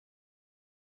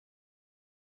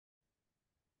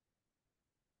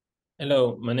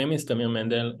Hello, my name is Tamir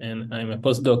Mendel, and I'm a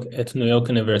postdoc at New York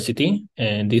University.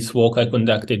 And this work I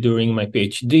conducted during my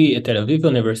PhD at Tel Aviv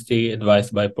University,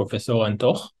 advised by Professor Eran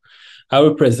Toch. I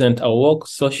will present our work,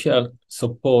 social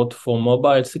support for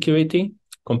mobile security,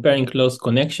 comparing close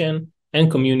connection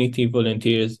and community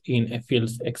volunteers in a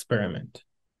field experiment.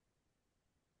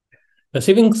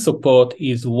 Receiving support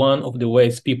is one of the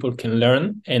ways people can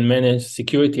learn and manage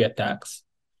security attacks.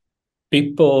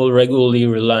 People regularly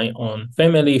rely on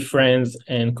family, friends,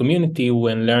 and community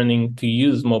when learning to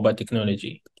use mobile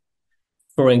technology.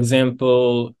 For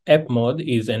example, App Mode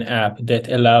is an app that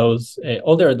allows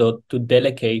older adults to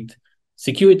delegate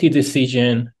security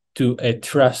decision to a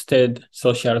trusted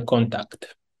social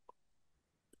contact.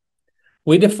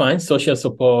 We define social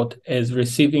support as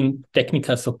receiving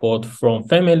technical support from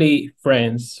family,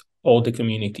 friends, or the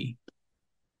community.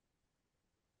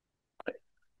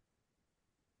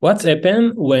 What's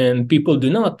happened when people do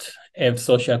not have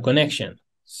social connection?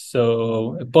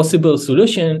 So a possible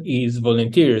solution is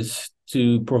volunteers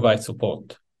to provide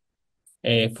support.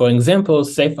 For example,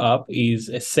 Safe App is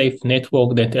a safe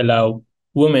network that allows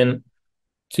women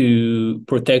to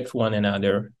protect one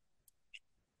another.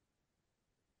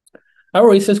 Our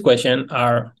research questions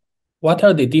are, what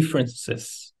are the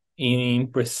differences in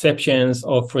perceptions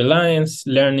of reliance,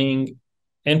 learning,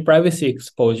 and privacy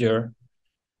exposure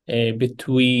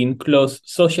between close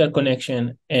social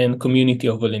connection and community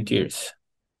of volunteers?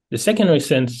 The second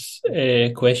research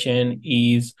question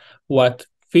is what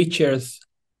features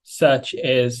such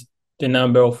as the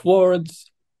number of words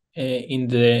in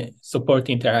the support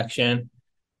interaction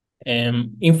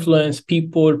influence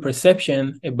people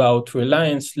perception about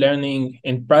reliance, learning,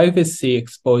 and privacy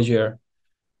exposure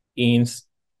in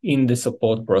the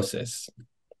support process.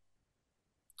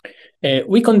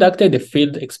 We conducted a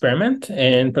field experiment,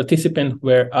 and participants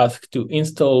were asked to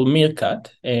install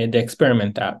Meerkat, the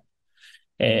experiment app.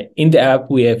 In the app,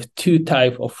 we have two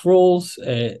types of roles: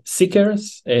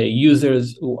 seekers,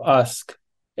 users who ask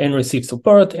and receive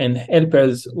support, and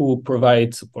helpers who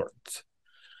provide support.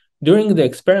 During the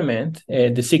experiment,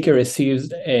 the seeker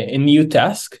receives a new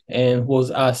task and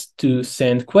was asked to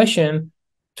send questions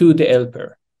to the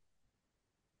helper.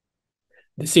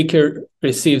 The seeker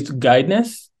receives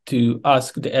guidance to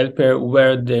ask the helper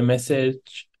where the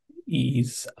message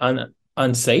is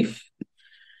unsafe.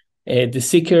 The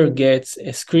seeker gets a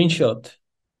screenshot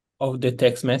of the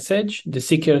text message. The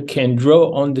seeker can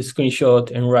draw on the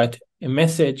screenshot and write a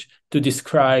message to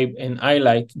describe and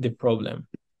highlight the problem.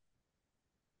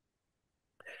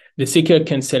 The seeker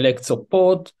can select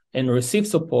support and receive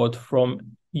support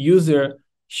from user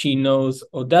she knows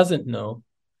or doesn't know.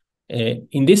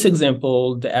 In this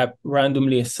example, the app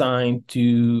randomly assigned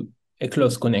to a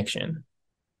close connection.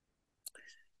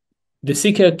 The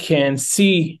seeker can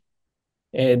see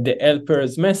the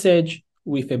helper's message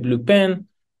with a blue pen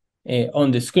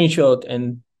on the screenshot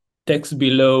and text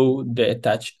below the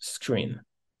attached screen.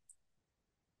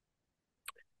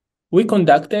 We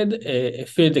conducted a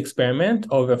field experiment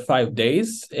over 5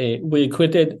 days. We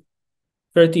recruited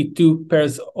 32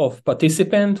 pairs of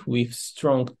participants with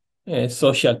strong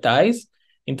social ties.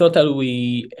 In total,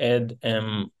 we had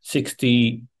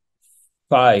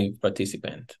 65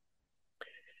 participants.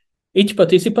 Each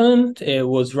participant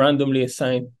was randomly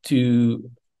assigned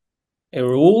to a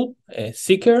role: a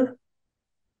seeker,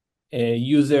 a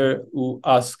user who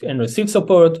asks and receives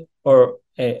support, or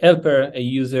a helper, a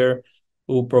user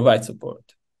who provides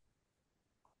support.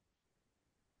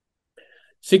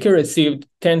 Seeker received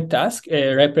 10 tasks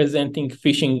representing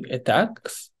phishing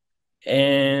attacks,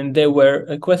 and they were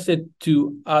requested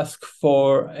to ask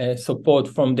for support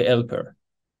from the helper.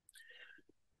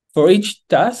 For each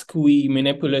task, we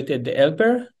manipulated the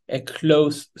helper, a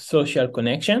close social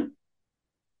connection,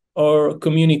 or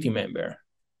community member.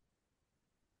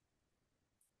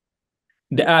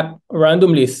 The app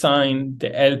randomly assigned the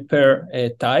helper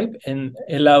type and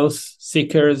allows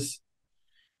seekers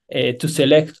to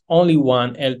select only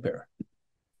one helper.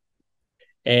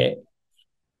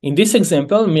 In this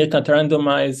example, Meerkat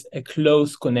randomized a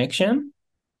close connection,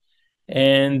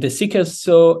 and the seeker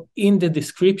saw in the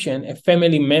description a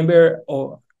family member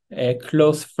or a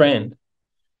close friend,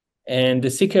 and the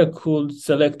seeker could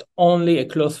select only a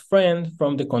close friend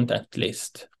from the contact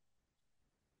list.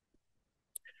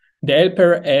 The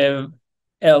helper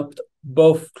helped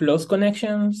both close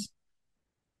connections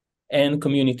and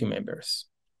community members.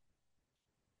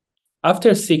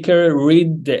 After seeker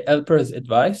read the helper's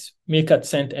advice, Meerkat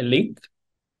sent a link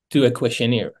to a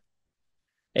questionnaire.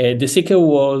 The seeker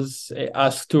was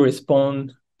asked to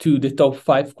respond to the top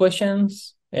 5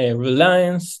 questions: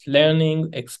 reliance, learning,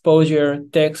 exposure,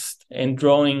 text, and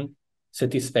drawing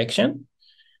satisfaction.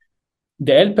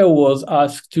 The helper was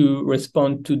asked to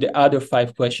respond to the other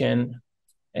 5 questions: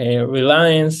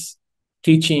 reliance,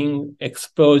 teaching,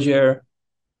 exposure,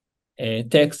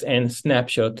 text, and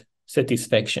snapshot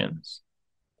satisfactions.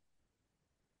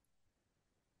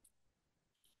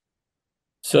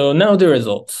 So now the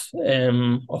results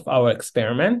of our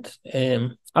experiment.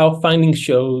 Our findings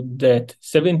show that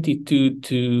 72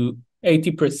 to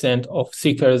 80% of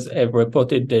seekers have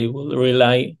reported they will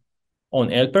rely on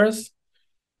helpers.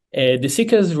 The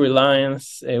seekers'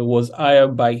 reliance was higher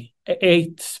by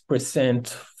 8%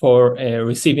 for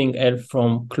receiving help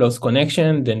from close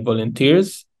connection than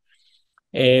volunteers.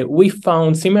 We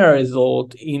found similar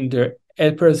result in the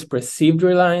helpers' perceived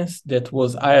reliance that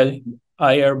was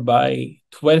higher by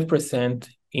 12%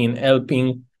 in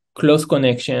helping close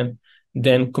connection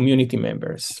than community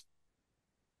members.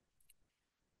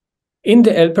 In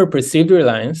the helper perceived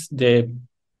reliance, the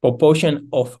proportion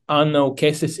of unknown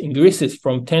cases increases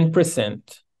from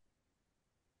 10%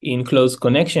 in close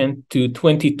connection to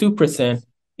 22%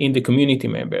 in the community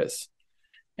members.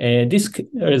 This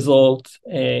result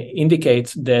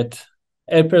indicates that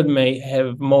helpers may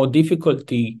have more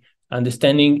difficulty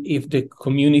understanding if the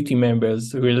community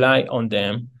members rely on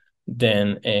them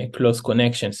than close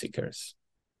connection seekers.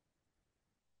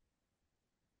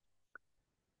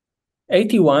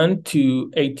 81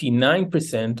 to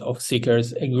 89% of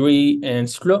seekers agree and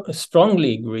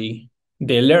strongly agree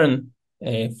they learn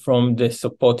from the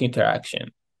support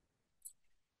interaction.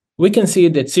 We can see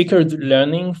that seekers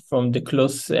learning from the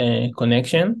close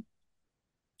connection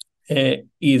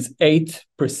is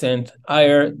 8%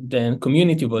 higher than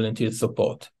community volunteer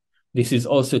support. This is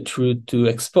also true to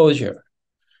exposure.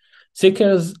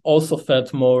 Seekers also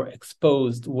felt more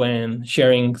exposed when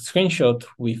sharing screenshots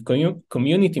with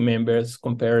community members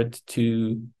compared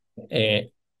to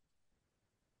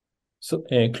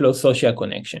close social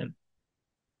connection.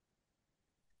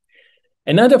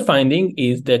 Another finding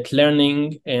is that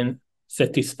learning and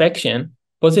satisfaction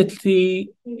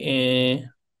positively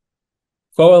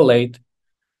correlate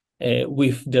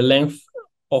with the length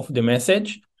of the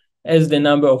message, as the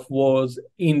number of words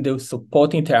in the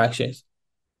support interactions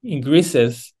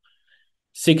increases,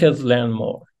 seekers learn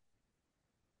more.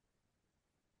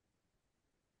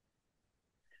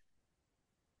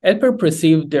 Helpers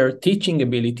perceive their teaching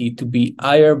ability to be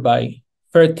higher by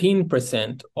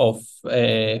 13%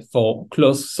 for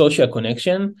close social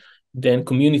connection than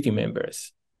community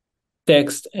members.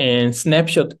 Text and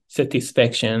snapshot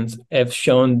satisfactions have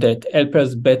shown that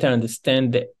helpers better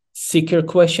understand the seeker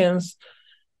questions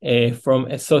from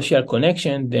a social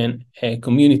connection than a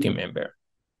community member.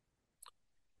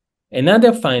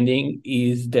 Another finding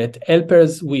is that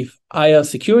helpers with higher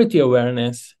security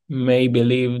awareness may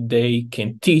believe they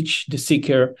can teach the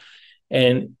seeker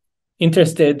and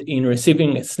interested in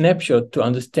receiving a snapshot to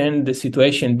understand the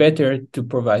situation better to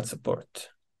provide support.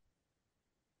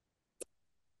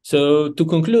 So to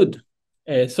conclude,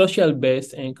 a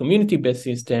social-based and community-based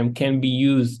system can be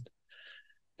used.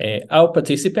 Our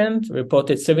participants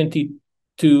reported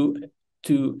 72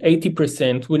 to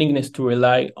 80% willingness to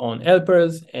rely on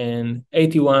helpers, and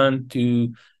 81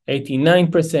 to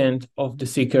 89% of the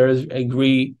seekers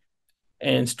agree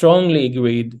and strongly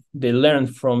agreed they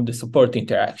learned from the support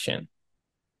interaction.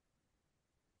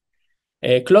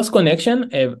 A close connection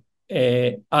have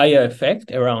a higher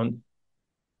effect, around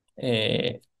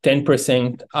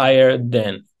 10% higher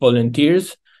than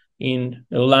volunteers in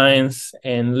reliance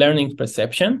and learning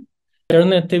perception.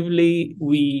 Alternatively,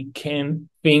 we can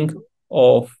think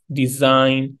of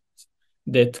design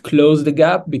that close the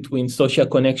gap between social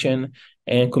connection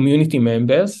and community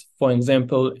members. For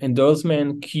example,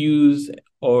 endorsement queues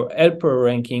or helper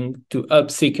ranking to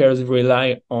help seekers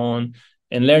rely on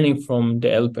and learning from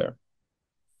the helper.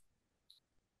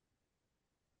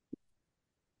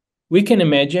 We can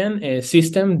imagine a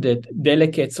system that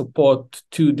delegates support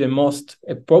to the most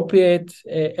appropriate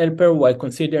helper while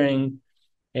considering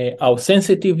how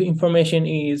sensitive information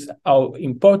is, how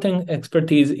important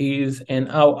expertise is, and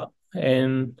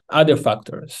other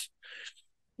factors.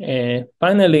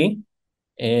 Finally,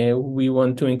 we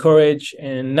want to encourage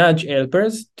and nudge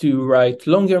helpers to write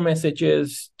longer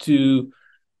messages to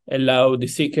allow the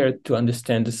seeker to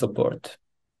understand the support.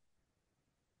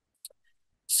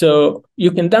 So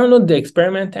you can download the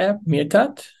experiment app,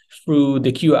 Meerkat, through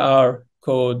the QR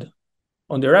code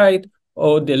on the right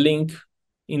or the link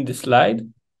in the slide,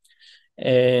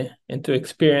 and to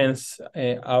experience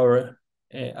our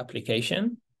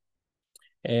application.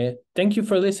 Thank you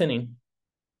for listening.